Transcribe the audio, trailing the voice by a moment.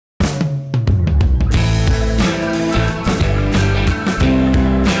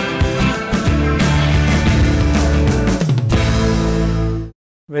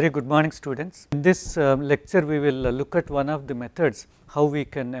Very good morning, students. In this lecture we will look at one of the methods how we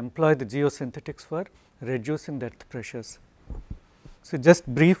can employ the geosynthetics for reducing the earth pressures. So, just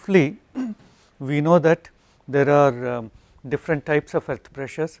briefly we know that there are different types of earth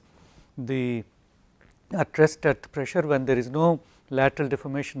pressures. The at rest earth pressure, when there is no lateral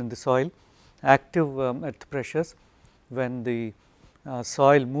deformation in the soil; active earth pressures, when the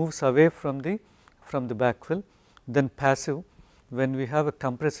soil moves away from the backfill; then passive, when we have a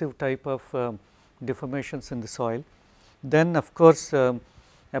compressive type of deformations in the soil. Then of course,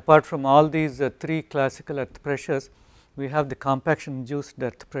 apart from all these three classical earth pressures, we have the compaction induced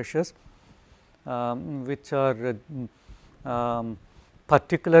earth pressures, which are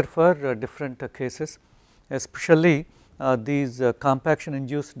particular for different cases. Especially these compaction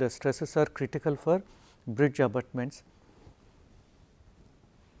induced stresses are critical for bridge abutments,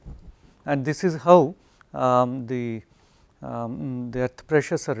 and this is how the earth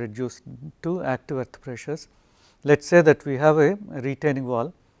pressures are reduced to active earth pressures. Let us say that we have a retaining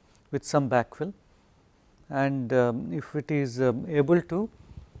wall with some backfill, and if it is able to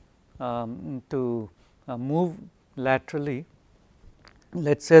move laterally,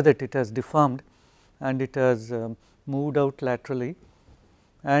 let us say that it has deformed and it has moved out laterally,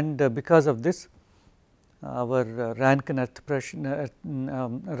 and because of this our Rankine earth pressure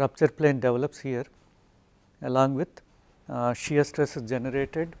rupture plane develops here, along with shear stress is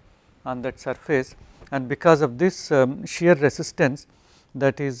generated on that surface, and because of this shear resistance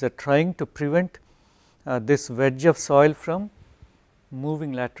that is trying to prevent this wedge of soil from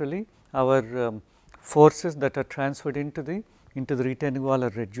moving laterally, our forces that are transferred into the retaining wall are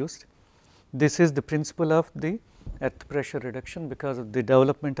reduced. This is the principle of the earth pressure reduction because of the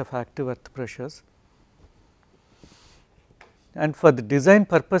development of active earth pressures. And for the design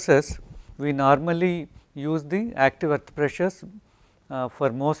purposes, we normally use the active earth pressures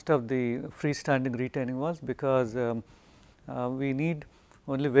for most of the freestanding retaining walls, because we need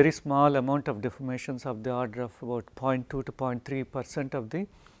only very small amount of deformations of the order of about 0.2 to 0.3% of the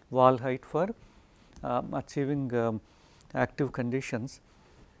wall height for achieving active conditions.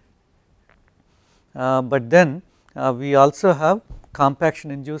 But then we also have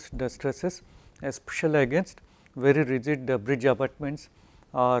compaction induced stresses, especially against very rigid bridge abutments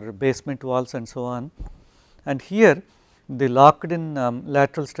or basement walls and so on. And here the locked in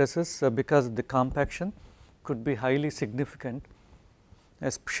lateral stresses, because of the compaction, could be highly significant,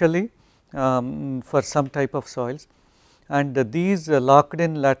 especially for some type of soils, and these locked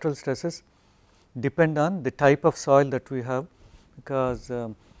in lateral stresses depend on the type of soil that we have, because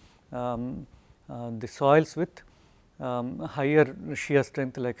the soils with higher shear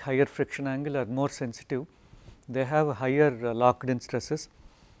strength, like higher friction angle, are more sensitive. They have higher locked in stresses.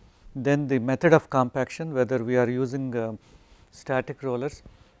 Then the method of compaction, whether we are using static rollers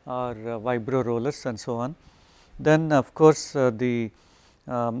or vibro rollers and so on. Then of course, the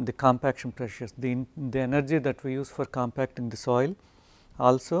compaction pressures, the energy that we use for compacting the soil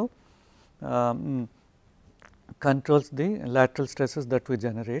also controls the lateral stresses that we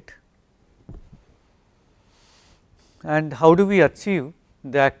generate. And how do we achieve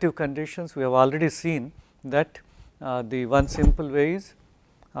the active conditions? We have already seen that the one simple way is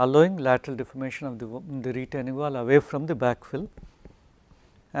allowing lateral deformation of the retaining wall away from the backfill.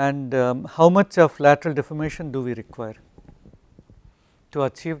 And how much of lateral deformation do we require to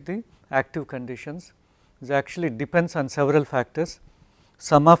achieve the active conditions? It actually depends on several factors.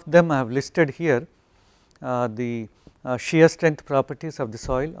 Some of them I have listed here. The shear strength properties of the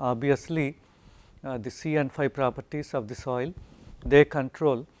soil, obviously the C and phi properties of the soil, they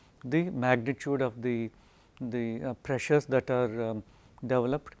control the magnitude of the pressures that are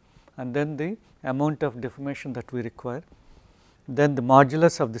developed, and then the amount of deformation that we require. Then the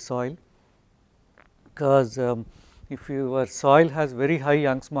modulus of the soil, because if your soil has very high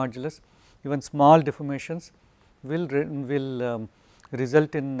Young's modulus, even small deformations will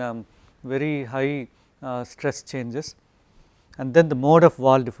result in very high stress changes. And then the mode of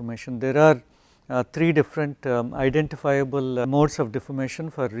wall deformation. There are three different identifiable modes of deformation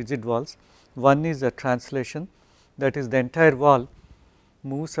for rigid walls. One is a translation, that is the entire wall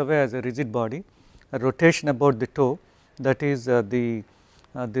moves away as a rigid body. A rotation about the toe, that is the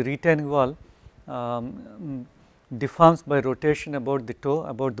retaining wall deforms by rotation about the toe,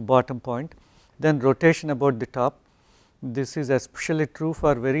 about the bottom point. Then rotation about the top. This is especially true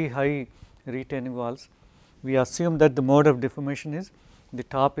for very high retaining walls. We assume that the mode of deformation is the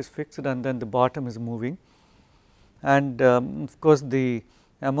top is fixed and then the bottom is moving, and of course, the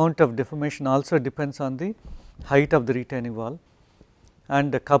amount of deformation also depends on the height of the retaining wall.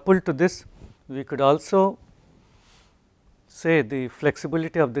 And coupled to this, we could also say the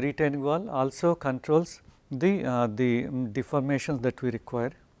flexibility of the retaining wall also controls the deformations that we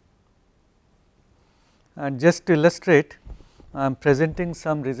require. And just to illustrate, I am presenting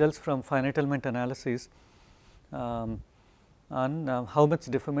some results from finite element analysis on how much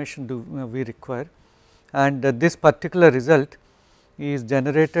deformation do we require, and this particular result is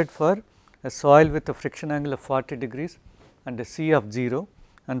generated for a soil with a friction angle of 40 degrees and a C of 0,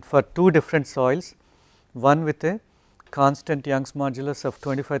 and for two different soils, one with a constant Young's modulus of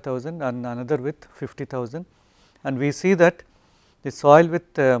 25,000 and another with 50,000, and we see that the soil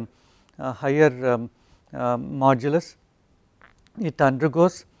with a higher modulus, it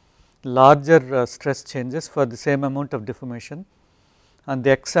undergoes larger stress changes for the same amount of deformation. On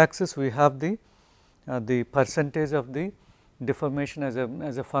the x axis we have the percentage of the deformation as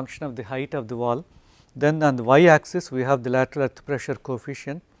a function of the height of the wall. Then on the y axis we have the lateral earth pressure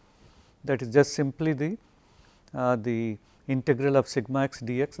coefficient, that is just simply the integral of sigma x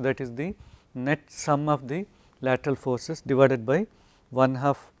dx, that is the net sum of the lateral forces divided by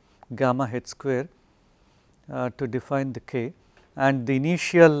 1/2 gamma h square to define the k, and the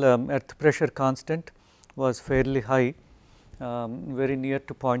initial earth pressure constant was fairly high, very near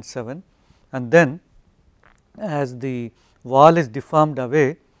to 0.7, and then as the wall is deformed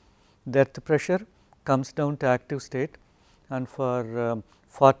away, the earth pressure comes down to active state, and for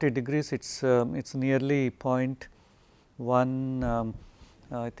 40 degrees it is nearly 0.1,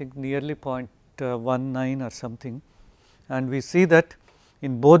 I think nearly 0.19 or something, and we see that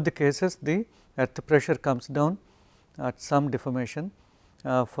in both the cases the earth pressure comes down at some deformation.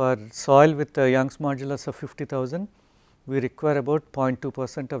 For soil with a Young's modulus of 50,000, we require about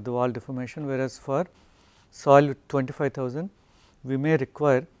 0.2% of the wall deformation, whereas for soil with 25,000, we may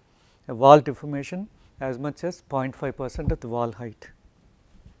require a wall deformation as much as 0.5% of the wall height.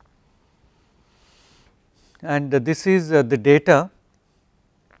 And this is the data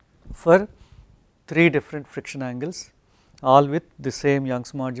for 3 different friction angles, all with the same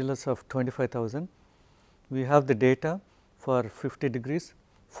Young's modulus of 25,000. We have the data for 50 degrees,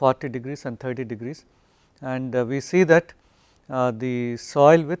 40 degrees and 30 degrees, and we see that the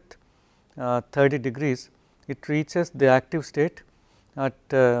soil with 30 degrees, it reaches the active state at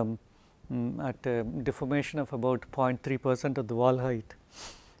a deformation of about 0.3% of the wall height.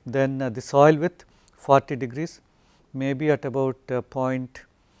 Then the soil with 40 degrees may be at about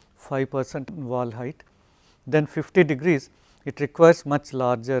 0.5% wall height. Then 50 degrees, it requires much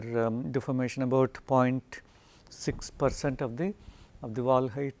larger deformation, about 0.6% of the wall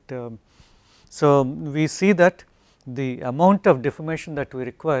height. So, we see that the amount of deformation that we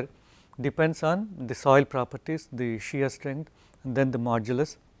require depends on the soil properties, the shear strength, and then the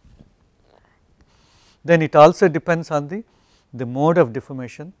modulus. Then it also depends on the mode of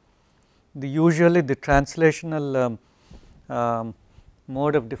deformation. Usually the translational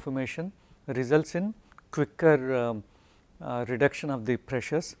mode of deformation results in quicker reduction of the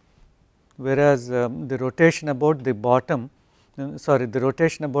pressures, whereas the rotation about the bottom, the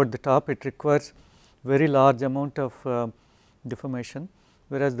rotation about the top, it requires very large amount of deformation,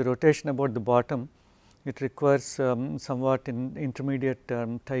 whereas the rotation about the bottom, it requires somewhat intermediate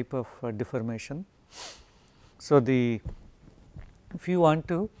type of deformation. So, if you want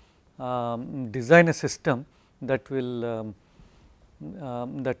to design a system that will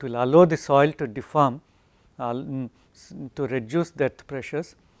allow the soil to deform to reduce the earth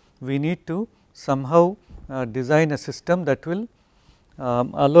pressures, we need to somehow design a system that will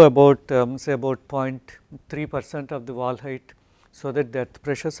allow about say about 0.3% of the wall height, so that the earth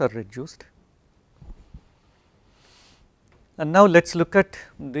pressures are reduced. And now let us look at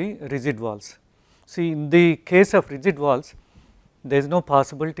the rigid walls. See, in the case of rigid walls, there is no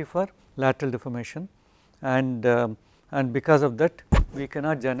possibility for lateral deformation, and because of that we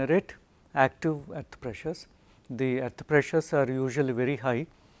cannot generate active earth pressures. The earth pressures are usually very high,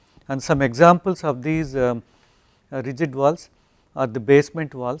 and some examples of these rigid walls are the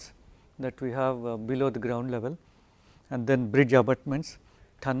basement walls that we have below the ground level, and then bridge abutments,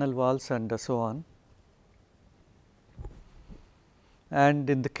 tunnel walls, and so on. And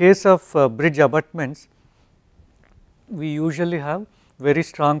in the case of bridge abutments, we usually have very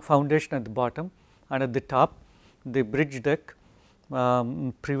strong foundation at the bottom, and at the top the bridge deck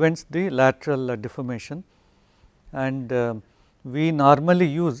prevents the lateral deformation, and we normally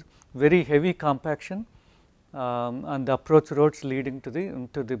use very heavy compaction on the approach roads leading to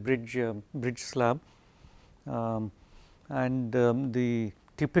the bridge slab, and the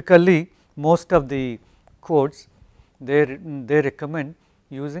typically most of the codes they recommend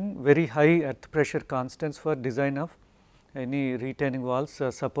using very high earth pressure constants for design of any retaining walls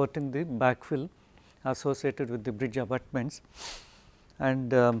supporting the backfill associated with the bridge abutments.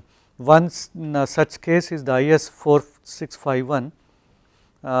 And one such case is the IS 4651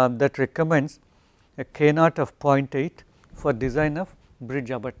 that recommends a K naught of 0.8 for design of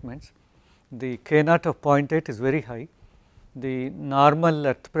bridge abutments. The K naught of 0.8 is very high. The normal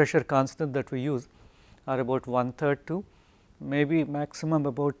earth pressure constant that we use are about 1/3 to maybe maximum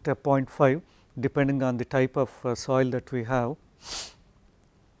about 0.5 depending on the type of soil that we have.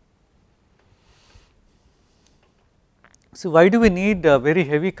 So, why do we need very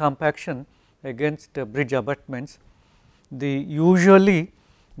heavy compaction against bridge abutments? Usually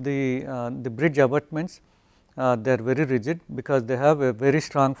the bridge abutments they are very rigid because they have a very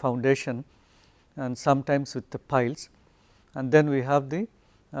strong foundation and sometimes with the piles, and then we have the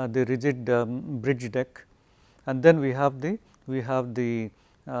rigid bridge deck, and then we have the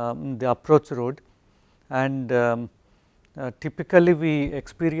approach road, and typically we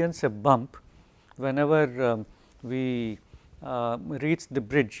experience a bump whenever we reach the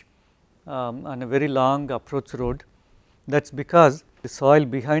bridge on a very long approach road. That is because the soil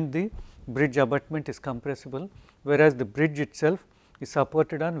behind the bridge abutment is compressible, whereas the bridge itself is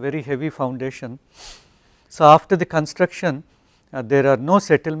supported on very heavy foundation. So, after the construction there are no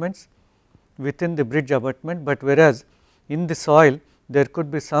settlements within the bridge abutment, but whereas in the soil there could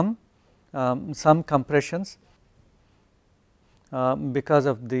be some compressions because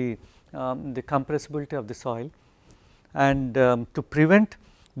of the compressibility of the soil. And to prevent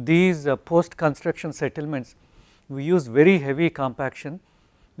these post construction settlements, we use very heavy compaction,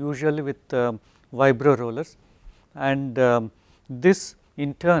 usually with vibro rollers, and this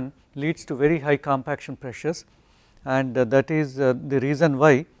in turn leads to very high compaction pressures, and that is the reason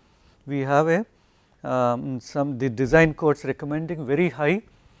why we have the design codes recommending very high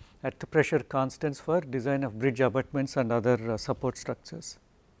earth pressure constants for design of bridge abutments and other support structures.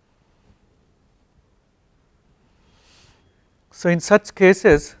 So, in such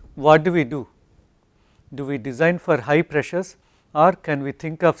cases what do we do? Do we design for high pressures, or can we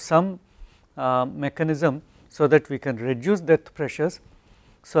think of some mechanism so that we can reduce the earth pressures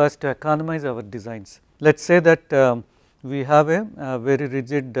so as to economize our designs? Let us say that we have a very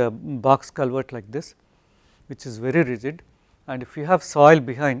rigid box culvert like this, which is very rigid, and if you have soil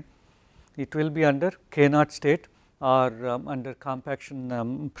behind, it will be under K naught state or under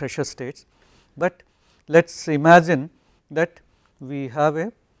compaction pressure states. But let us imagine that we have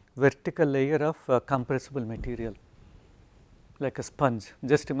a vertical layer of compressible material like a sponge.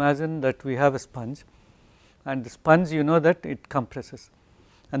 Just imagine that we have a sponge, and the sponge, you know that it compresses,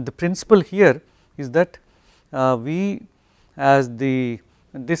 and the principle here is that as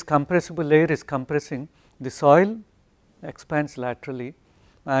this compressible layer is compressing, the soil expands laterally,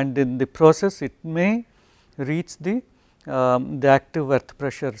 and in the process it may reach the active earth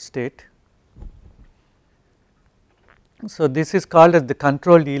pressure state. So, this is called as the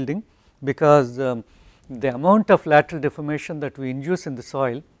controlled yielding, because the amount of lateral deformation that we induce in the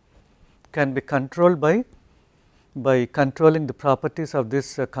soil can be controlled by controlling the properties of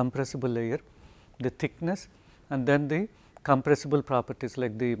this compressible layer, the thickness, and then the compressible properties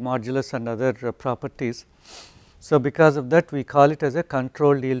like the modulus and other properties. So, because of that we call it as a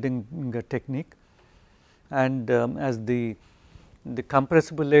controlled yielding technique, and as the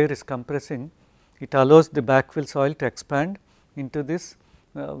compressible layer is compressing, it allows the backfill soil to expand into this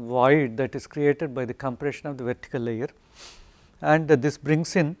void that is created by the compression of the vertical layer, and this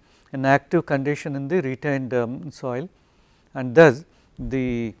brings in an active condition in the retained soil, and thus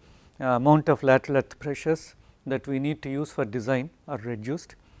the amount of lateral earth pressures that we need to use for design are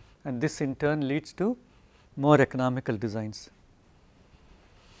reduced, and this in turn leads to more economical designs.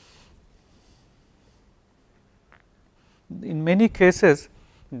 In many cases,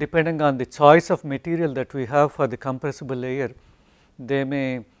 depending on the choice of material that we have for the compressible layer, they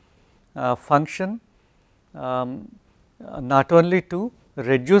may function not only to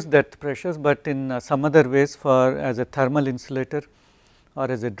reduce the earth pressures, but in some other ways as a thermal insulator,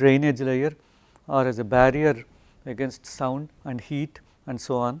 or as a drainage layer, or as a barrier against sound and heat and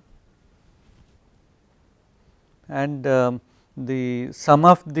so on. And some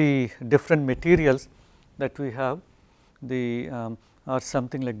of the different materials that we have are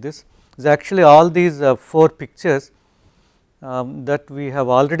something like this. Is actually all these 4 pictures that we have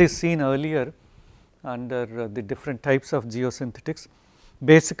already seen earlier under the different types of geosynthetics.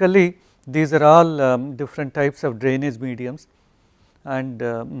 Basically these are all different types of drainage mediums,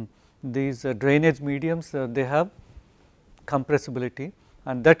 and these drainage mediums they have compressibility,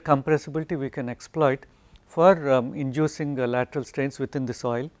 and that compressibility we can exploit for inducing lateral strains within the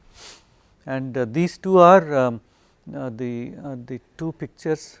soil. And these two are the 2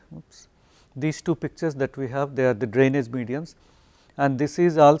 pictures. Oops. these two pictures that we have, they are the drainage mediums, and this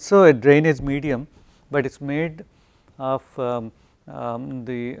is also a drainage medium, but it is made of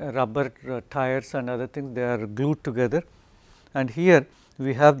the rubber tires and other things, they are glued together, and here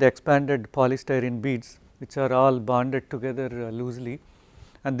we have the expanded polystyrene beads which are all bonded together loosely,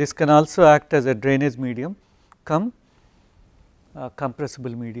 and this can also act as a drainage medium come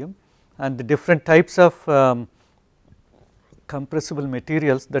compressible medium. And the different types of compressible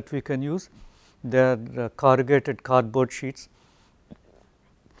materials that we can use, they are corrugated cardboard sheets.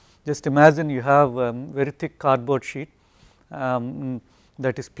 Just imagine you have very thick cardboard sheet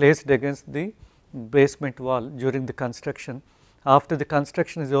that is placed against the basement wall during the construction. After the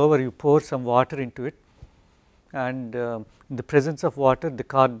construction is over, you pour some water into it, and in the presence of water, the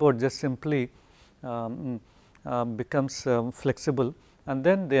cardboard just simply becomes flexible, and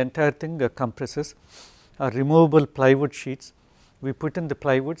then the entire thing compresses. Removable plywood sheets, we put in the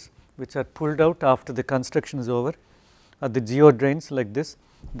plywoods which are pulled out after the construction is over. The geodrains like this,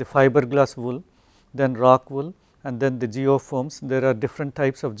 the fiberglass wool, then rock wool, and then the geofoams. There are different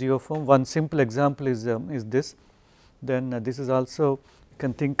types of geofoam. One simple example is this. Then this is also, you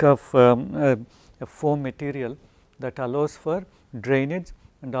can think of a foam material that allows for drainage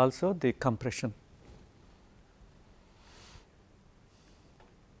and also the compression.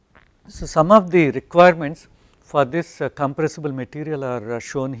 So, some of the requirements for this compressible material are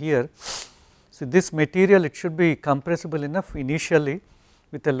shown here. So, this material, it should be compressible enough initially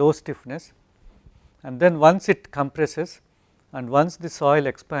with a low stiffness, and then once it compresses and once the soil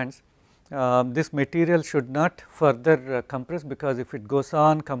expands, this material should not further compress, because if it goes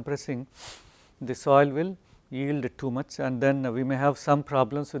on compressing, the soil will yield too much, and then we may have some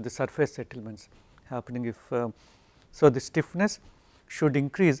problems with the surface settlements happening if. So, the stiffness should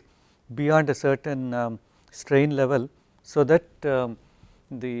increase beyond a certain strain level, so that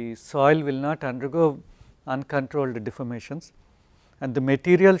the soil will not undergo uncontrolled deformations, and the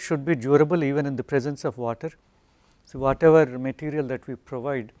material should be durable even in the presence of water. So, whatever material that we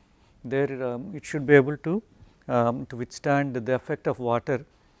provide there, it should be able to withstand the effect of water,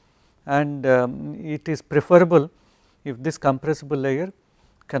 and it is preferable if this compressible layer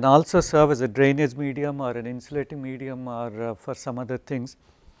can also serve as a drainage medium or an insulating medium or for some other things,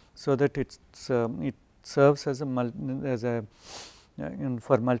 so that it serves as a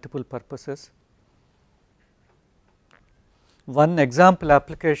for multiple purposes. One example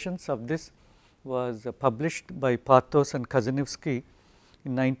applications of this was published by Pathos and Kazanevsky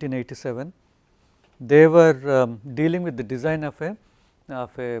in 1987. They were dealing with the design of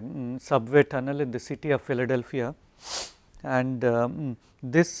a subway tunnel in the city of Philadelphia, and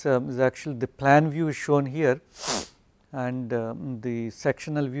this is actually the plan view is shown here, and the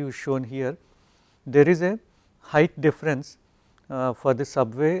sectional view is shown here. There is a height difference for the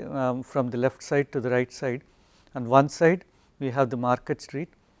subway from the left side to the right side. On one side we have the Market Street,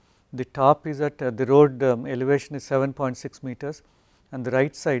 the top is at the road elevation is 7.6 meters, and the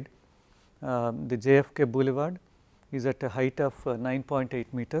right side the JFK Boulevard is at a height of 9.8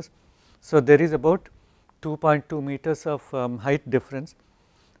 meters. So, there is about 2.2 meters of height difference,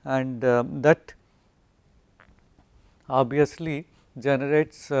 and that obviously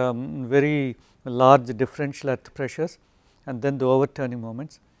generates very large differential earth pressures and then the overturning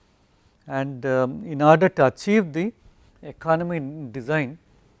moments. And in order to achieve the economy in design,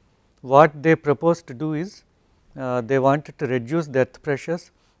 what they propose to do is they wanted to reduce the earth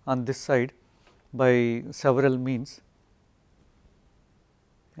pressures on this side by several means,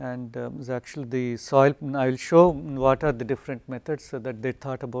 and is actually the soil. I will show what are the different methods that they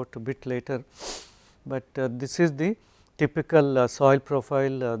thought about a bit later, but this is the typical soil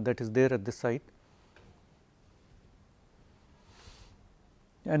profile that is there at the site.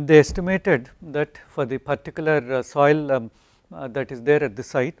 And they estimated that for the particular soil that is there at the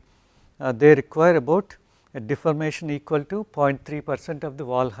site, they require about a deformation equal to 0.3% of the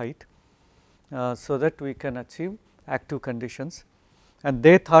wall height, so that we can achieve active conditions. And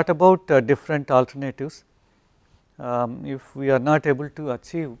they thought about different alternatives. If we are not able to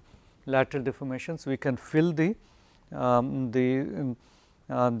achieve lateral deformations, we can fill the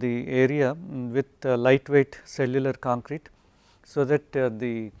area with lightweight cellular concrete, so that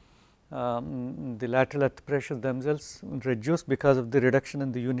the lateral earth pressures themselves reduce because of the reduction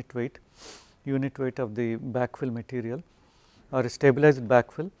in the unit weight of the backfill material or stabilized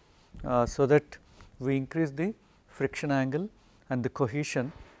backfill, so that we increase the friction angle and the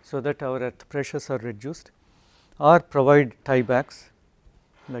cohesion, so that our earth pressures are reduced, or provide tiebacks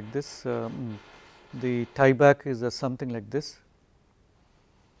like this. The tieback is something like this,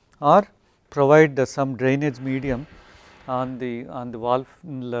 or provide some drainage medium on the wall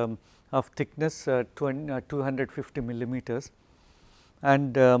of thickness 250 millimeters,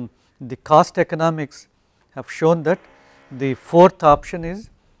 and the cost economics have shown that the fourth option is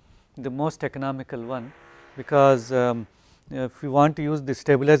the most economical one, because if we want to use the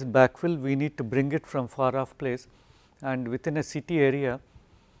stabilized backfill, we need to bring it from far off place, and within a city area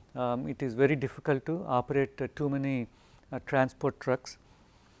it is very difficult to operate too many transport trucks,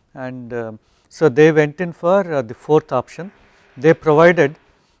 and so they went in for the fourth option. They provided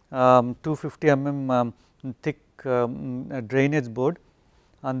 250 thick drainage board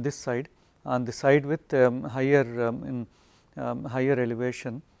on this side, on the side with higher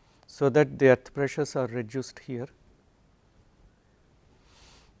elevation, so that the earth pressures are reduced here.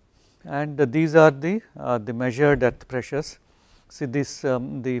 And these are the measured earth pressures. See this,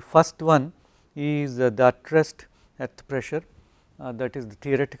 the first one is the at rest earth pressure, that is the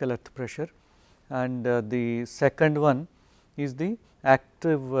theoretical earth pressure, and the second one is the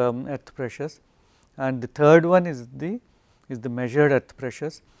active earth pressures, and the third one is the measured earth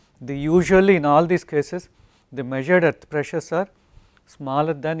pressures. Usually in all these cases the measured earth pressures are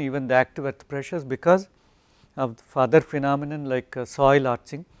smaller than even the active earth pressures, because of further phenomenon like soil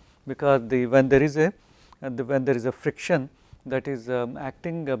arching, because when there is a friction that is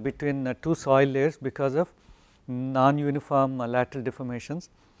acting between two soil layers because of non-uniform lateral deformations,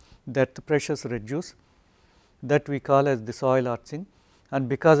 the earth pressures reduce, that we call as the soil arching, and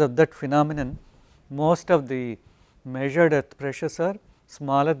because of that phenomenon most of the measured earth pressures are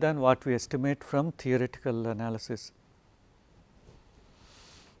smaller than what we estimate from theoretical analysis.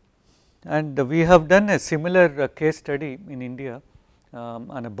 And we have done a similar case study in India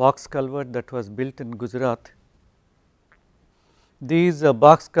on a box culvert that was built in Gujarat. These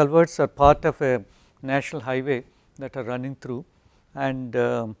box culverts are part of a national highway that are running through, and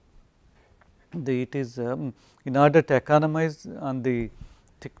it is in order to economize on the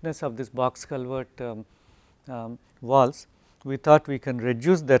thickness of this box culvert walls, we thought we can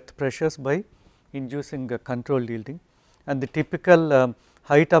reduce the earth pressures by inducing controlled yielding. And the typical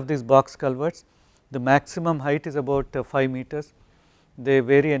height of these box culverts, the maximum height is about 5 meters, they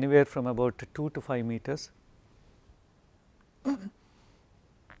vary anywhere from about 2 to 5 meters.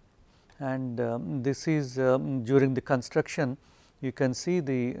 And this is during the construction, you can see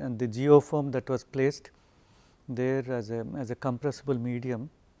the geofoam that was placed there as a compressible medium,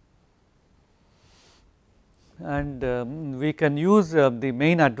 and we can use the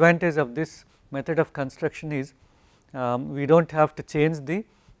main advantage of this method of construction is we do not have to change the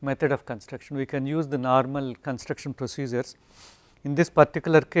method of construction, we can use the normal construction procedures. In this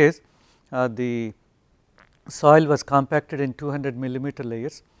particular case, the soil was compacted in 200 millimeter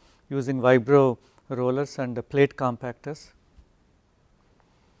layers using vibro rollers and plate compactors,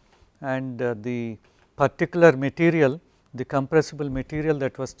 and the particular material, the compressible material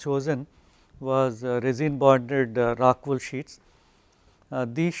that was chosen was resin bonded rock wool sheets.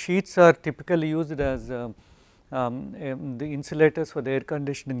 These sheets are typically used as the insulators for the air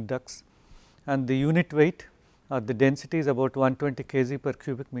conditioning ducts, and the unit weight the density is about 120 kg per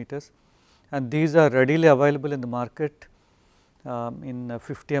cubic meters, and these are readily available in the market in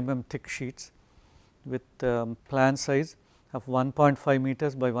 50 thick sheets with plan size of 1.5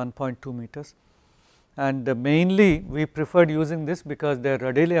 meters by 1.2 meters. And mainly we preferred using this because they are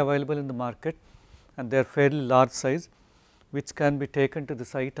readily available in the market and they are fairly large size, which can be taken to the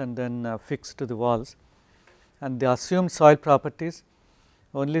site and then fixed to the walls. And the assumed soil properties,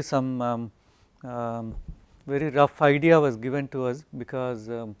 only some very rough idea was given to us, because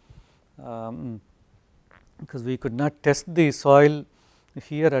we could not test the soil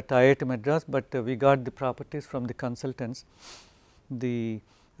here at IIT Madras, but we got the properties from the consultants. The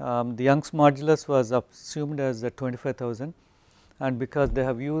Young's modulus was assumed as 25,000, and because they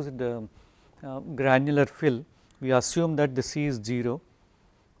have used granular fill, we assume that the C is 0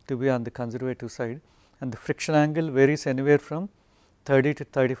 to be on the conservative side, and the friction angle varies anywhere from 30 to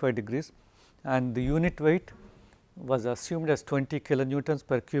 35 degrees, and the unit weight was assumed as 20 kilonewtons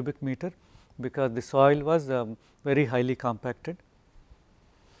per cubic meter, because the soil was very highly compacted.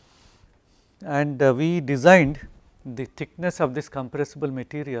 And we designed the thickness of this compressible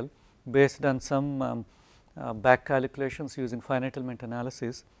material based on some back calculations using finite element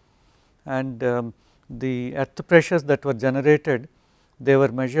analysis, and the earth pressures that were generated, they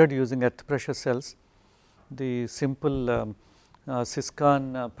were measured using earth pressure cells. The simple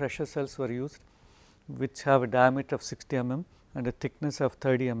Siscon pressure cells were used, which have a diameter of 60 and a thickness of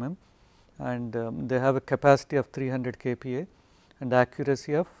 30 and they have a capacity of 300 kPa and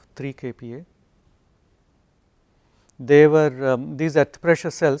accuracy of 3 kPa. They were these earth pressure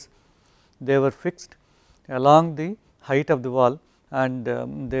cells, they were fixed along the height of the wall, and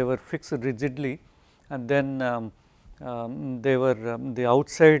they were fixed rigidly, and then they were the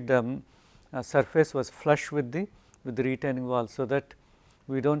outside surface was flush with the retaining wall, so that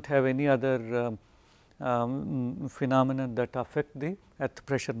we do not have any other phenomenon that affect the earth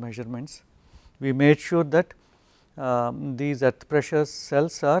pressure measurements. We made sure that these earth pressure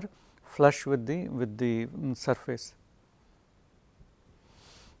cells are flush with the surface.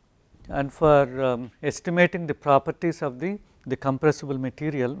 And for estimating the properties of the compressible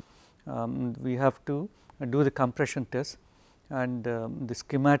material, we have to do the compression test, and the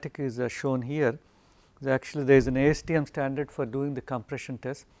schematic is shown here. Actually, there is an ASTM standard for doing the compression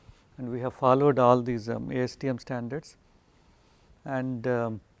test, and we have followed all these ASTM standards, and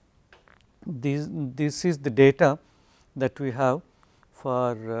this is the data that we have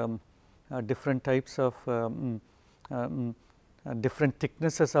for different types of different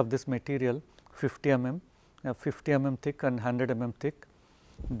thicknesses of this material, 50 mm thick and 100 mm thick.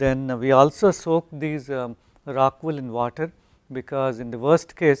 Then we also soak these rock wool in water, because in the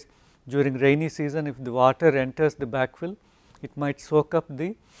worst case during rainy season, if the water enters the backfill, it might soak up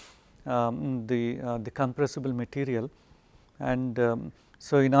the compressible material. And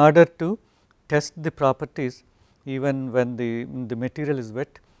so, in order to test the properties even when the material is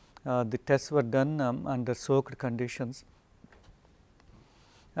wet, the tests were done under soaked conditions,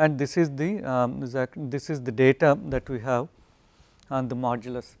 and this is the data that we have on the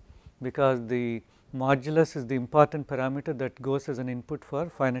modulus, because the modulus is the important parameter that goes as an input for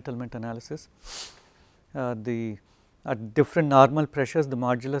finite element analysis. At different normal pressures, the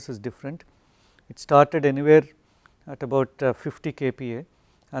modulus is different. It started anywhere at about 50 kPa,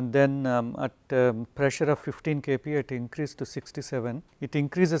 and then at pressure of 15 kPa it increased to 67. It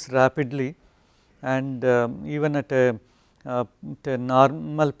increases rapidly, and even at a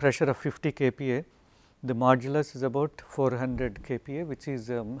normal pressure of 50 kPa, the modulus is about 400 kPa, which is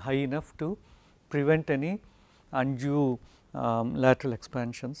high enough to prevent any undue lateral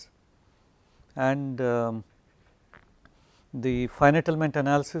expansions. And the finite element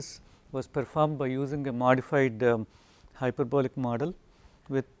analysis was performed by using a modified hyperbolic model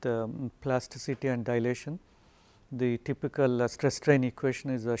with plasticity and dilation. The typical stress strain equation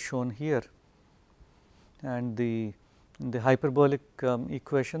is shown here, and the hyperbolic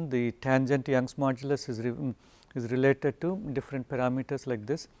equation, the tangent Young's modulus is related to different parameters like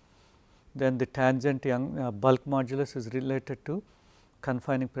this. Then the tangent Young bulk modulus is related to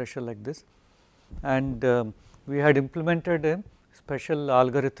confining pressure like this, and we had implemented a special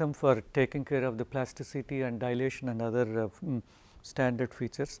algorithm for taking care of the plasticity and dilation and other standard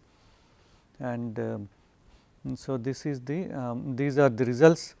features. And so, this is these are the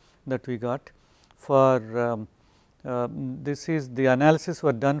results that we got for this is the analysis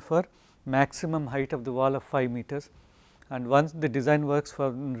were done for maximum height of the wall of 5 meters, and once the design works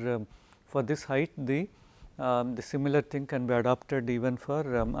for this height, the similar thing can be adopted even for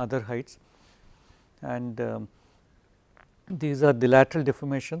other heights. And these are the lateral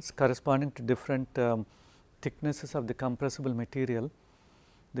deformations corresponding to different thicknesses of the compressible material,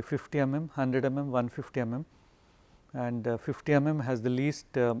 the 50 mm, 100 mm, 150 mm, and 50 mm has the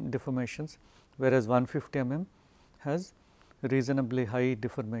least deformations, whereas 150 mm has reasonably high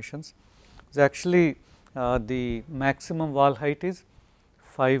deformations. So, actually the maximum wall height is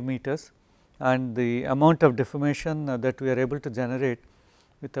 5 meters, and the amount of deformation that we are able to generate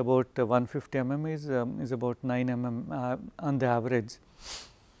with about 150 mm is about 9 mm on the average,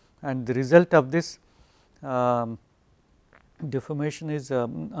 and the result of this deformation is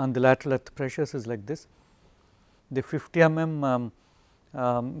on the lateral earth pressures is like this. The 50 mm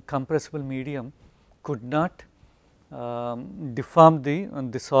compressible medium could not deform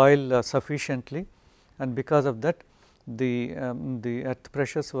the soil sufficiently, and because of that the earth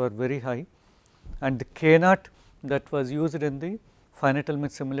pressures were very high, and the K naught that was used in the finite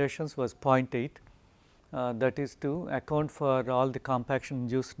element simulations was 0.8, that is to account for all the compaction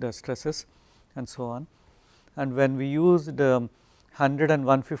induced stresses and so on. And when we used 100 and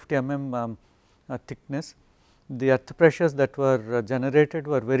 150 mm thickness, the earth pressures that were generated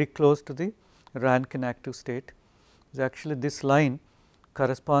were very close to the Rankine active state. So, actually this line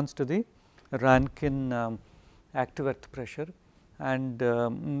corresponds to the Rankine active earth pressure,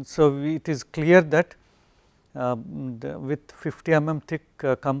 and so it is clear that with 50 mm thick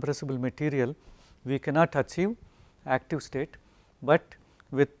compressible material we cannot achieve active state, but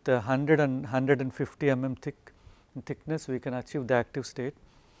with 100 and 150 mm thickness we can achieve the active state.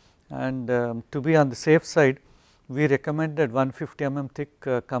 And to be on the safe side, we recommended 150 mm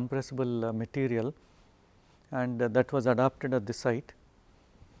thick compressible material, and that was adopted at the site.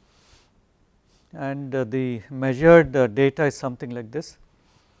 and the measured data is something like this.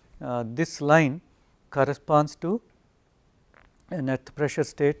 This line corresponds to an earth pressure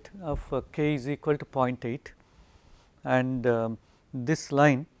state of K is equal to 0.8, and this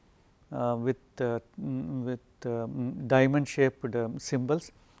line with diamond shaped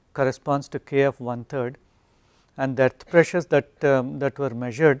symbols corresponds to K of 1/3, and the earth pressures that were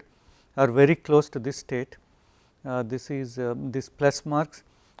measured are very close to this state. These plus marks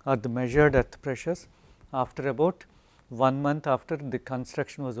are the measured earth pressures after about 1 month after the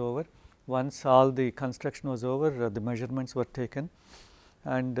construction was over. Once all the construction was over, the measurements were taken,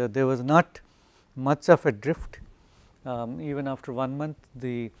 and there was not much of a drift. Even after 1 month,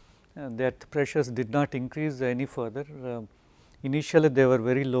 the earth pressures did not increase any further. Initially they were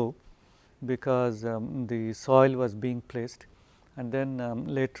very low because the soil was being placed, and then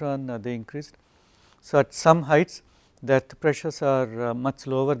later on they increased. So, at some heights the earth pressures are much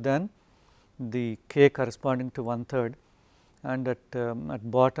lower than the K corresponding to 1/3, and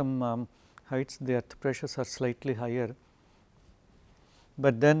at bottom heights the earth pressures are slightly higher.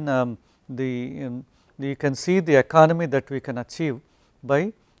 But then you can see the economy that we can achieve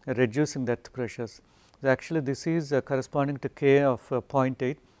by reducing the earth pressures. Actually, this is corresponding to K of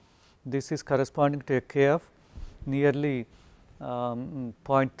 0.8, this is corresponding to a K of nearly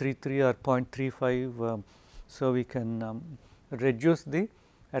 0.33 or 0.35. So, we can reduce the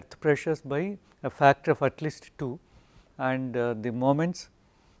earth pressures by a factor of at least 2, and the moments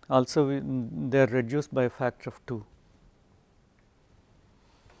also they are reduced by a factor of 2.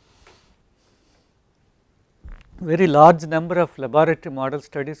 Very large number of laboratory model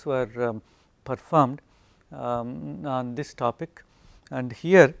studies were performed on this topic, and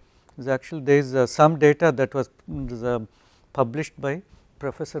here is actually there is some data that was published by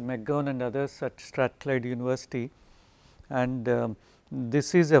Professor McGowan and others at Strathclyde University, and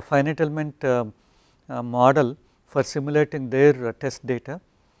this is a finite element model for simulating their test data.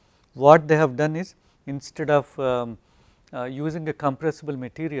 What they have done is, instead of using a compressible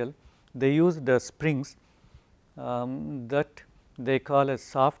material, they used springs that they call as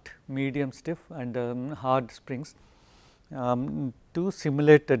soft, medium, stiff and hard springs to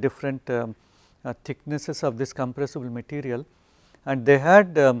simulate the different thicknesses of this compressible material, and they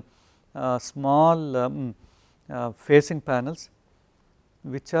had small facing panels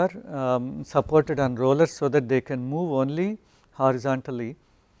which are supported on rollers, so that they can move only horizontally,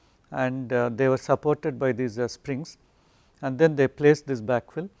 and they were supported by these springs, and then they placed this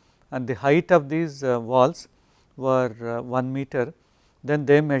backfill, and the height of these walls were 1 meter. Then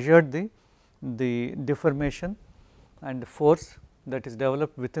they measured the deformation and force that is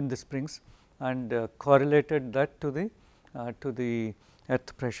developed within the springs, and correlated that to the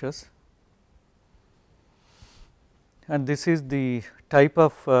earth pressures. And this is the type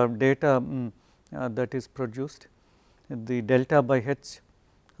of data that is produced, the delta by H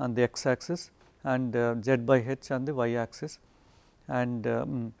on the x axis and Z by H on the y axis, and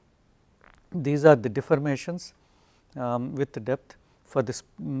these are the deformations with the depth. For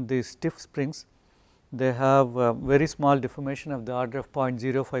the stiff springs, they have very small deformation of the order of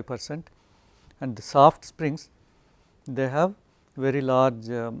 0.05%, and the soft springs, they have very large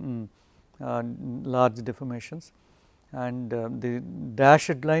large deformations, and the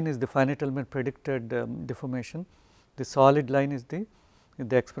dashed line is the finite element predicted deformation, the solid line is the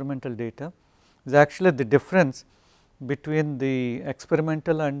experimental data. Is actually the difference between the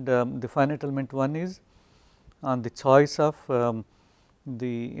experimental and the finite element one is on the choice of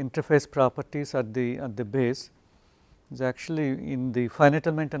the interface properties at the base. Is actually in the finite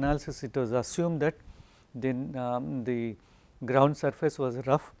element analysis, it was assumed that the ground surface was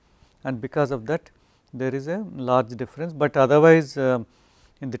rough, and because of that there is a large difference, but otherwise in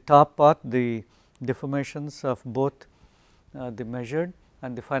the top part the deformations of both the measured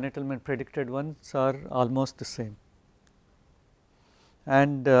and the finite element predicted ones are almost the same.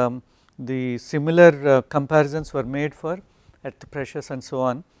 And the similar comparisons were made for earth pressures and so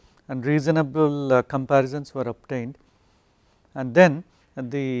on, and reasonable comparisons were obtained, and then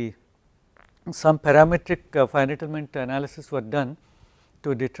some parametric finite element analysis were done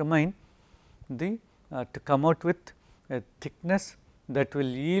to determine the to come out with a thickness that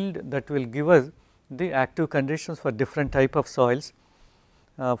will give us the active conditions for different type of soils.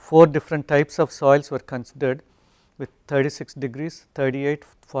 4 different types of soils were considered with 36 degrees, 38,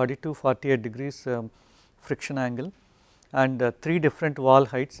 42, 48 degrees friction angle, and 3 different wall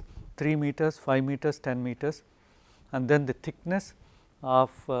heights, 3 meters, 5 meters, 10 meters, and then the thickness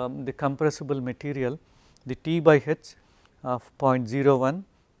of the compressible material, the T by H of 0.01,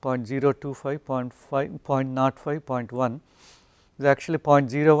 0.025, 0.05, 0.1 is actually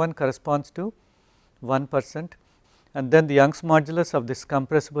 0.01 corresponds to 1%, and then the Young's modulus of this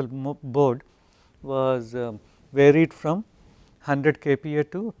compressible board was varied from 100 kPa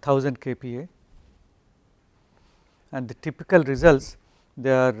to 1000 kPa, and the typical results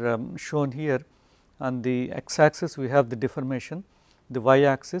they are shown here. On the x axis we have the deformation, the y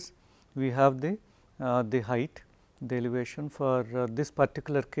axis we have the height, the elevation. For this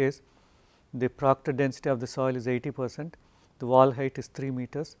particular case, the Proctor density of the soil is 80%, the wall height is 3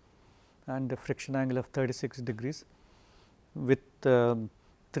 meters and the friction angle of 36 degrees. With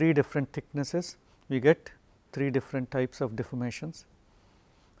 3 different thicknesses, we get 3 different types of deformations,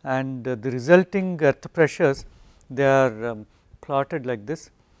 and the resulting earth pressures they are plotted like this,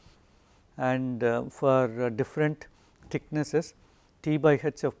 and for different thicknesses T by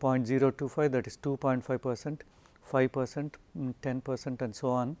H of 0.025, that is 2.5%, 5%, 10% and so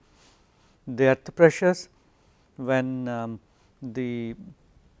on. The earth pressures when the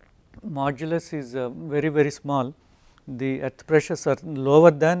modulus is very small, the earth pressures are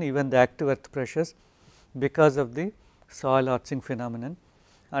lower than even the active earth pressures because of the soil arching phenomenon,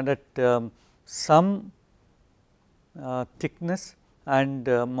 and at some thickness and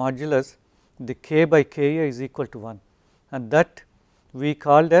modulus, the K by Ka is equal to 1, and that we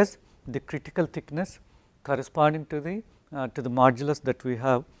called as the critical thickness corresponding to the modulus that we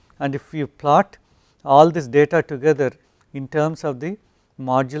have. And if you plot all this data together in terms of the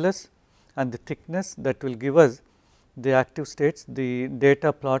modulus and the thickness, that will give us the active states. The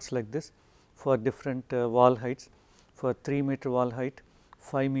data plots like this for different wall heights, for 3 meter wall height,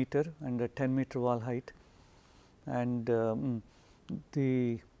 5 meter and 10 meter wall height, and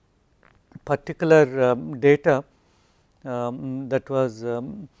the particular data that was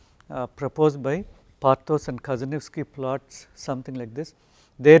proposed by Parthos and Kazanevsky plots something like this.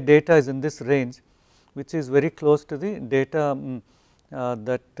 Their data is in this range, which is very close to the data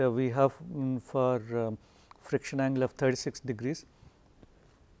that we have for friction angle of 36 degrees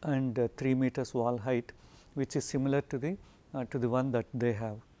and 3 meters wall height, which is similar to the one that they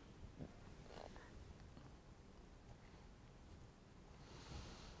have.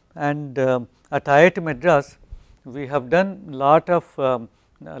 And at IIT Madras, we have done lot of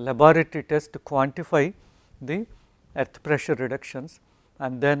laboratory tests to quantify the earth pressure reductions,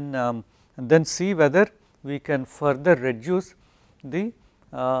 and then see whether we can further reduce the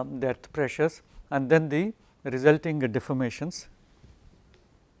earth pressures and then the resulting deformations.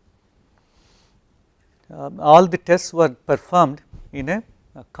 All the tests were performed in a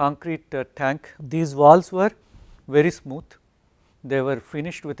concrete tank. These walls were very smooth, they were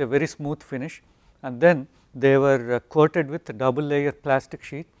finished with a very smooth finish, and then they were coated with a double layer plastic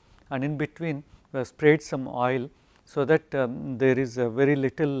sheet, and in between we sprayed some oil, so that there is a very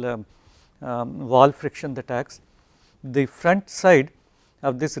little wall friction that acts. The front side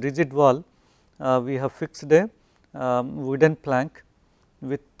of this rigid wall, we have fixed a wooden plank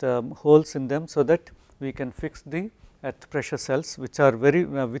with holes in them, so that we can fix the earth pressure cells, which are very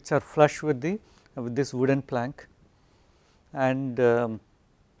which are flush with the with this wooden plank. And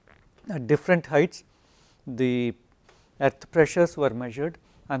at different heights, the earth pressures were measured,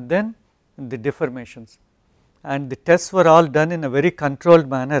 and then the deformations, and the tests were all done in a very controlled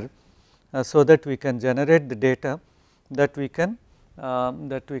manner, so that we can generate the data that we can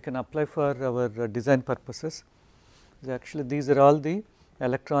apply for our design purposes. Actually, these are all the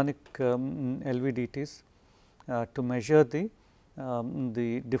electronic LVDTs to measure the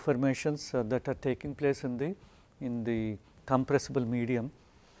deformations that are taking place in the compressible medium,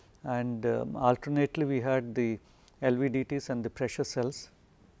 and alternately we had the LVDTs and the pressure cells,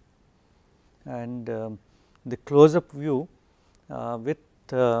 and the close up view with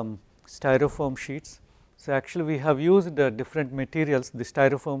styrofoam sheets. So, actually we have used different materials, the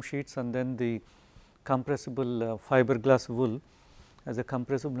styrofoam sheets and then the compressible fiberglass wool as a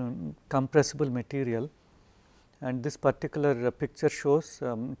compressible material, and this particular picture shows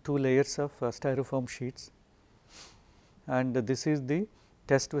 2 layers of styrofoam sheets, and this is the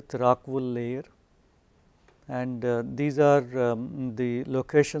test with rock wool layer, and these are the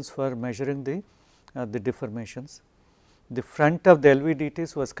locations for measuring the deformations. The front of the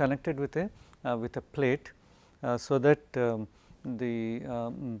LVDTs was connected with a plate, so that the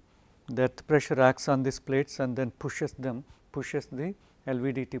earth pressure acts on these plates and then pushes the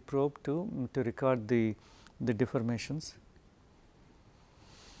LVDT probe to record the deformations.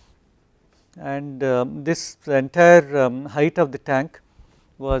 And this entire height of the tank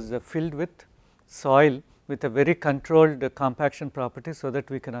was filled with soil with a very controlled compaction property, so that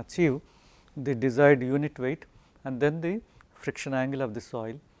we can achieve the desired unit weight and then the friction angle of the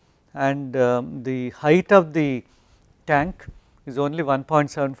soil. And the height of the tank is only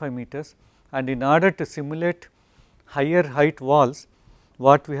 1.75 meters, and in order to simulate higher height walls,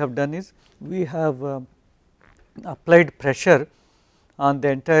 what we have done is we have applied pressure on the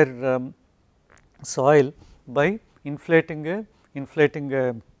entire soil by inflating a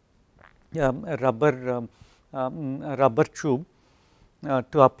rubber tube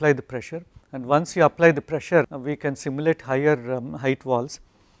to apply the pressure, and once you apply the pressure we can simulate higher height walls.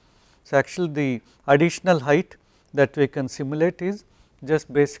 So, actually the additional height that we can simulate is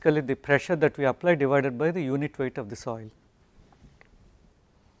just basically the pressure that we apply divided by the unit weight of the soil.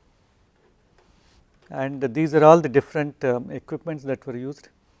 And these are all the different equipments that were used.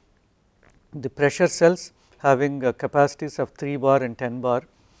 The pressure cells having capacities of 3 bar and 10 bar,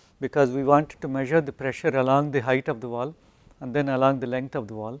 because we wanted to measure the pressure along the height of the wall and then along the length of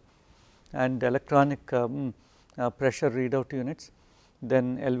the wall, and electronic pressure readout units,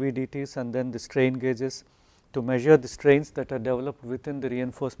 then LVDTs, and then the strain gauges to measure the strains that are developed within the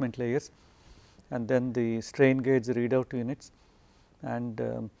reinforcement layers, and then the strain gauge readout units.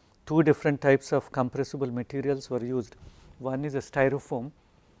 And two different types of compressible materials were used. One is a styrofoam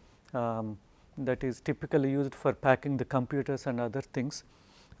that is typically used for packing the computers and other things,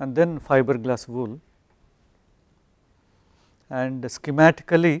 and then fiberglass wool. And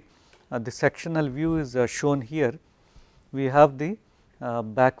schematically the sectional view is shown here. We have the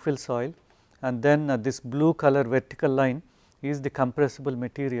backfill soil, and then this blue color vertical line is the compressible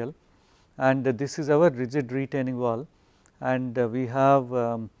material, and this is our rigid retaining wall, and we have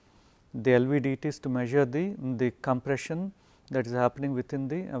the LVDTs to measure the compression that is happening within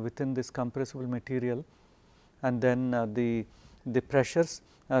within this compressible material, and then the pressures,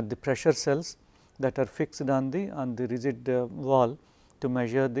 the pressure cells that are fixed on the rigid wall to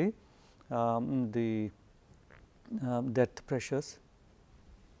measure the depth pressures.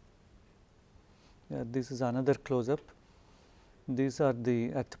 This is another close up. These are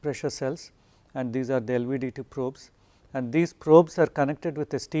the earth pressure cells, and these are the LVDT probes, and these probes are connected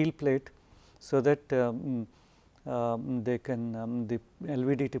with a steel plate, so that they can the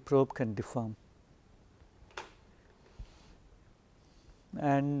LVDT probe can deform.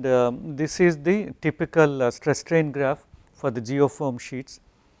 And this is the typical stress strain graph for the geofoam sheets.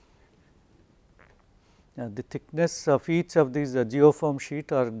 The thickness of each of these geofoam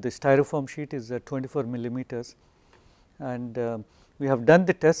sheet or the styrofoam sheet is 24 millimeters, and we have done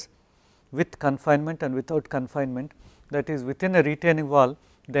the test with confinement and without confinement. That is, within a retaining wall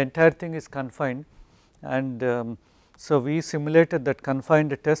the entire thing is confined, and so we simulated that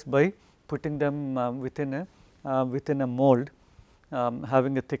confined test by putting them within a mold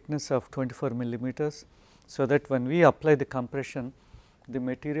having a thickness of 24 millimeters, so that when we apply the compression the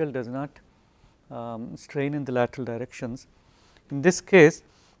material does not strain in the lateral directions. In this case,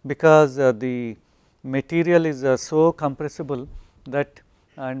 because the material is so compressible that,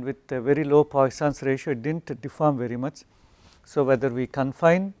 and with a very low Poisson's ratio, it did not deform very much. So, whether we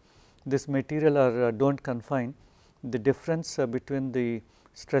confine this material or do not confine, the difference between the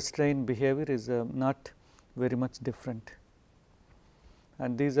stress strain behavior is not very much different.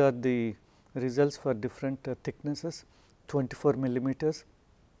 And these are the results for different thicknesses: 24 millimeters,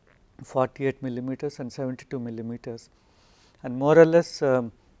 48 millimeters and 72 millimeters, and more or less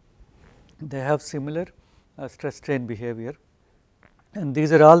they have similar stress strain behavior. And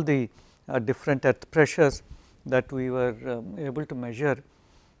these are all the different earth pressures that we were able to measure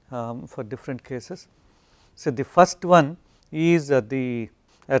for different cases. So, the first one is the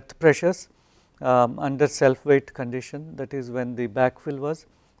earth pressures under self weight condition, that is when the backfill was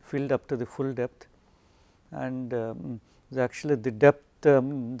filled up to the full depth, and actually the depth,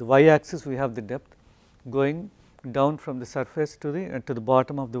 the y axis we have the depth going down from the surface to the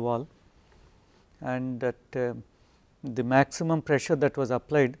bottom of the wall, and that the maximum pressure that was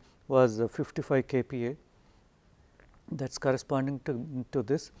applied was 55 kPa, that is corresponding to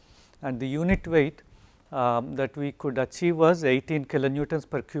this, and the unit weight that we could achieve was 18 kilonewtons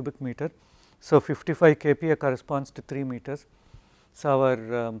per cubic meter. So, 55 kPa corresponds to 3 meters. So,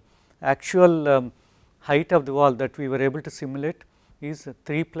 our actual height of the wall that we were able to simulate is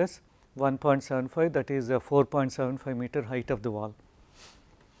 3 plus 1.75, that is 4.75 meter height of the wall.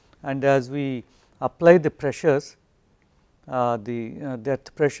 And as we apply the pressures, the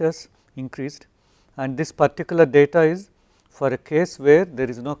earth pressures increased, and this particular data is for a case where there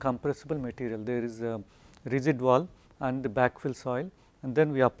is no compressible material, there is a rigid wall and the backfill soil, and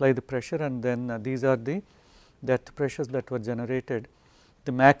then we apply the pressure, and then these are the earth pressures that were generated.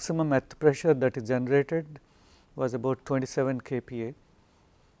 The maximum earth pressure that is generated was about 27 kPa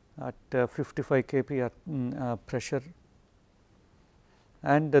at 55 kPa pressure,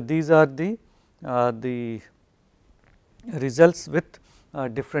 and these are the results with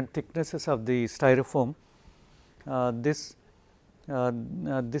different thicknesses of the styrofoam. This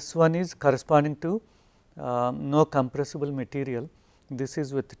one is corresponding to no compressible material. This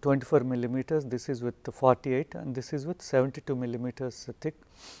is with 24 millimeters, this is with 48, and this is with 72 millimeters thick.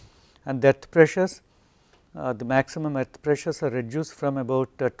 And the earth pressures, the maximum earth pressures are reduced from about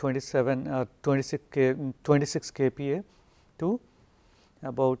 26 kPa to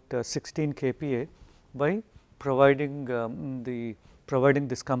about 16 kPa by providing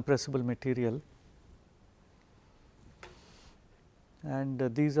this compressible material. And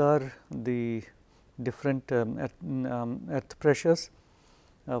these are the different earth pressures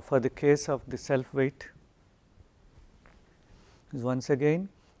for the case of the self weight. Once again,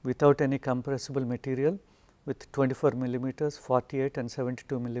 without any compressible material with 24 millimeters, 48 and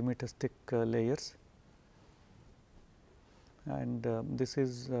 72 millimeters thick layers. And this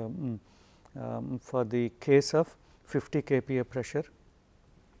is for the case of 50 kPa pressure.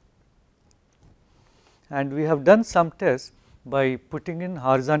 And we have done some tests by putting in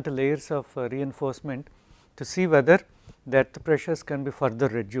horizontal layers of reinforcement to see whether the earth pressures can be further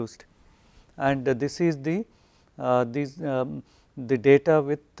reduced. And this is the data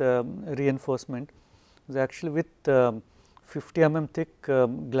with reinforcement. Is actually with 50 mm thick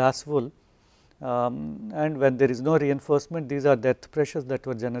glass wool, and when there is no reinforcement, these are the earth pressures that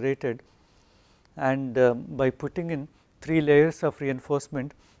were generated. And by putting in 3 layers of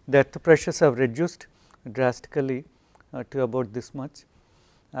reinforcement, the earth pressures have reduced drastically to about this much,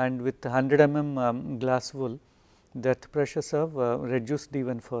 and with 100 mm glass wool, the earth pressures have reduced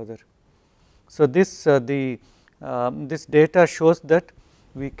even further. So, this data shows that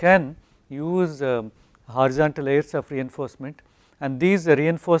we can use horizontal layers of reinforcement, and these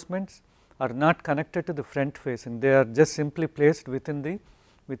reinforcements are not connected to the front facing, they are just simply placed within the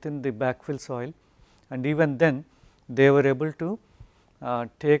backfill soil, and even then they were able to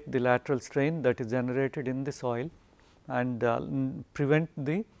take the lateral strain that is generated in the soil and prevent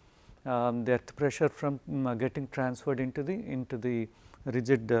the earth pressure from getting transferred into the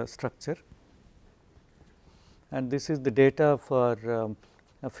rigid structure. And this is the data for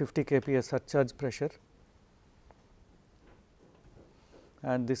 50 kPa surcharge pressure,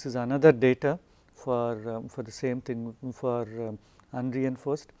 and this is another data for the same thing for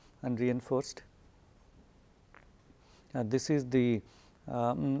unreinforced and reinforced. This is the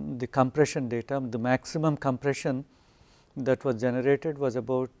compression data. The maximum compression that was generated was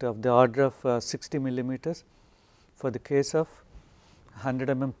about of the order of 60 millimeters for the case of 100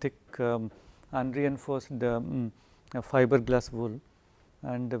 mm thick unreinforced fiberglass wool,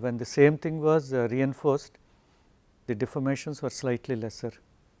 and when the same thing was reinforced, the deformations were slightly lesser.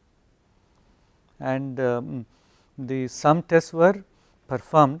 And some tests were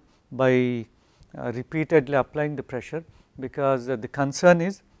performed by repeatedly applying the pressure, because the concern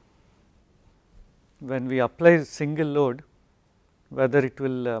is when we apply single load, whether it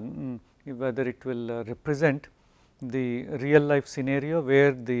will represent the real life scenario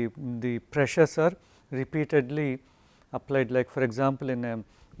where the pressures are repeatedly applied. Like for example, in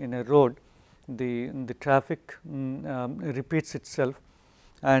a road, the traffic repeats itself,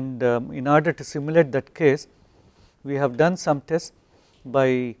 and in order to simulate that case, we have done some tests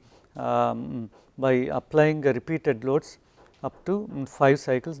by applying repeated loads up to 5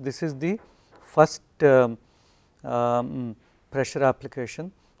 cycles. This is the first pressure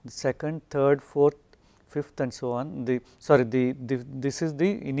application, the second, third, fourth, fifth and so on. This is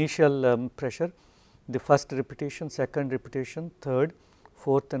the initial pressure, the first repetition, second repetition, third,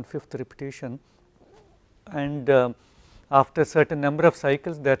 fourth and fifth repetition, and after a certain number of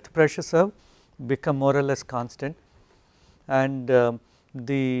cycles, the earth pressures have become more or less constant, and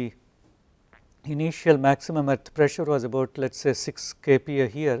the initial maximum earth pressure was about, let us say, 6 kPa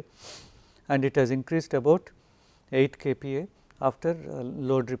here, and it has increased about 8 kPa after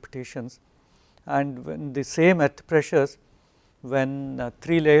load repetitions. And when the same earth pressures, when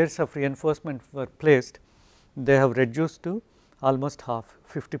 3 layers of reinforcement were placed, they have reduced to almost half,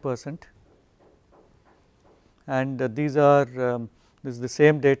 50%. And these are this is the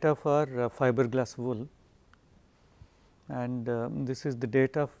same data for fiberglass wool, and this is the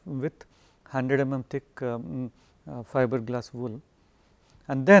data with 100 mm thick fiberglass wool.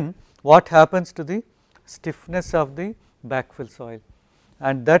 And then what happens to the stiffness of the backfill soil,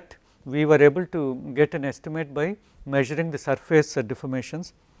 and that we were able to get an estimate by measuring the surface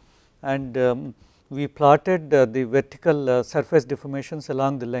deformations, and we plotted the vertical surface deformations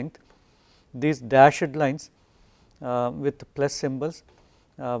along the length. These dashed lines with plus symbols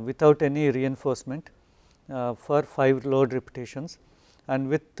without any reinforcement for 5 load repetitions, and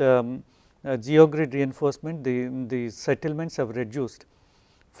with geogrid reinforcement the settlements have reduced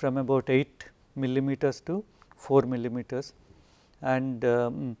from about 8 millimeters to 4 millimeters, and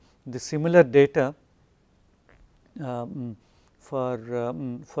the similar data for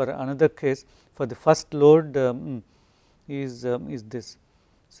another case for the first load is this.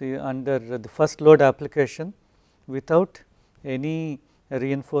 See, under the first load application without any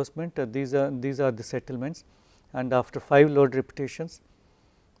reinforcement, these are the settlements, and after 5 load repetitions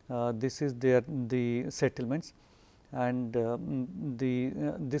this is the settlements, and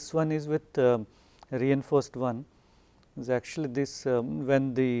this one is with reinforced one. Is actually this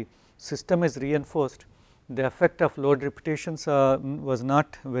when the system is reinforced, the effect of load repetitions was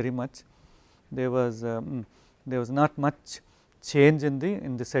not very much. There was not much change in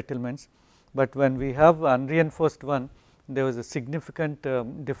the settlements, but when we have unreinforced one, there was a significant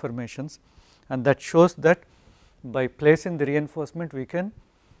deformations, and that shows that by placing the reinforcement we can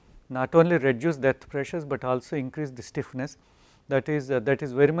not only reduce depth pressures, but also increase the stiffness. That is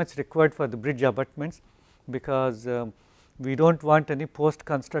very much required for the bridge abutments, because we do not want any post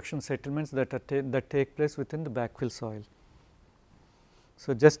construction settlements that take place within the backfill soil.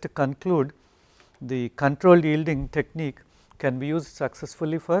 So, just to conclude, the controlled yielding technique can be used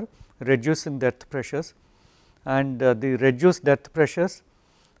successfully for reducing depth pressures, and the reduced depth pressures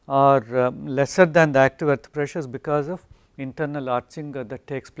are lesser than the active earth pressures because of internal arching that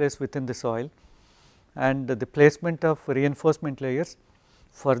takes place within the soil, and the placement of reinforcement layers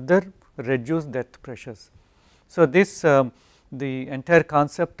further reduce depth pressures. So, this the entire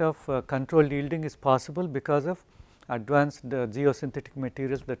concept of controlled yielding is possible because of advanced geosynthetic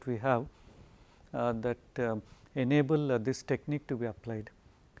materials that we have that enable this technique to be applied.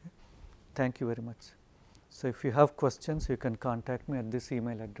 Okay. Thank you very much. So, if you have questions, you can contact me at this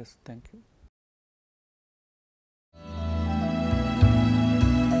email address. Thank you.